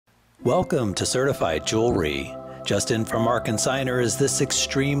Welcome to Certified Jewelry. Just in from our consignor is this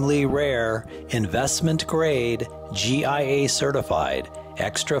extremely rare, investment grade, GIA certified,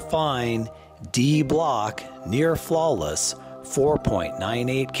 extra fine, D block, near flawless,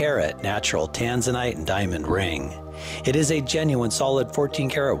 4.98 carat natural Tanzanite and diamond ring. It is a genuine solid 14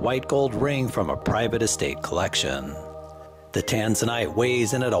 karat white gold ring from a private estate collection. The Tanzanite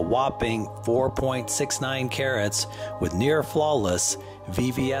weighs in at a whopping 4.69 carats with near flawless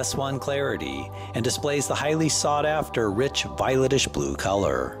VVS1 Clarity and displays the highly sought after rich Violetish-Blue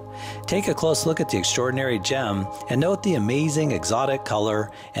color. Take a close look at the extraordinary gem and note the amazing exotic color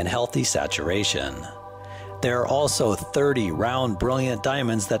and healthy saturation. There are also 30 round brilliant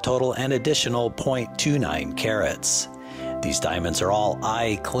diamonds that total an additional 0.29 carats. These diamonds are all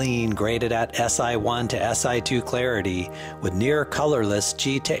eye clean, graded at SI1 to SI2 clarity with near colorless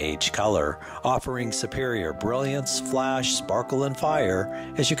G to H color, offering superior brilliance, flash, sparkle, and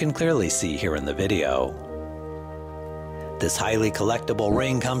fire, as you can clearly see here in the video. This highly collectible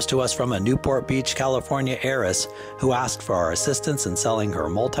ring comes to us from a Newport Beach, California heiress who asked for our assistance in selling her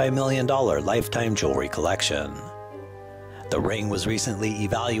multi-million-dollar lifetime jewelry collection. The ring was recently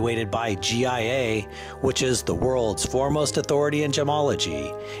evaluated by GIA, which is the world's foremost authority in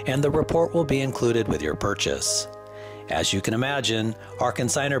gemology, and the report will be included with your purchase. As you can imagine, our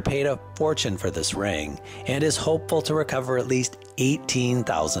consignor paid a fortune for this ring and is hopeful to recover at least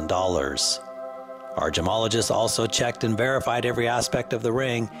 $18,000. Our gemologist also checked and verified every aspect of the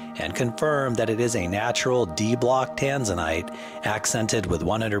ring and confirmed that it is a natural D-block Tanzanite accented with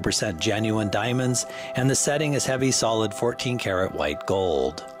 100% genuine diamonds, and the setting is heavy solid 14 karat white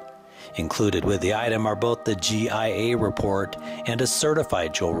gold. Included with the item are both the GIA report and a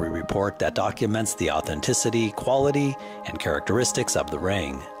certified jewelry report that documents the authenticity, quality, and characteristics of the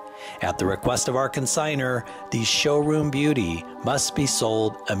ring. At the request of our consignor, the showroom beauty must be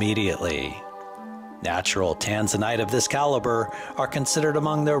sold immediately. Natural Tanzanite of this caliber are considered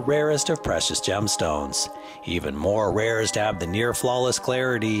among the rarest of precious gemstones. Even more rare is to have the near flawless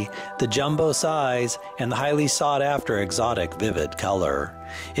clarity, the jumbo size, and the highly sought after exotic vivid color.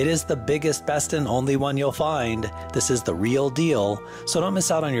 It is the biggest, best, and only one you'll find. This is the real deal, so don't miss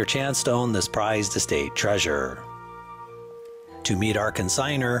out on your chance to own this prized estate treasure. To meet our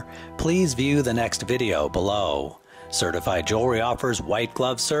consignor, please view the next video below. Certified Jewelry offers white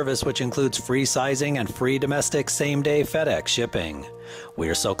glove service, which includes free sizing and free domestic same-day FedEx shipping. We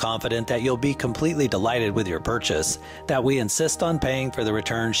are so confident that you'll be completely delighted with your purchase that we insist on paying for the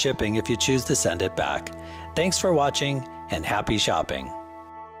return shipping if you choose to send it back. Thanks for watching and happy shopping.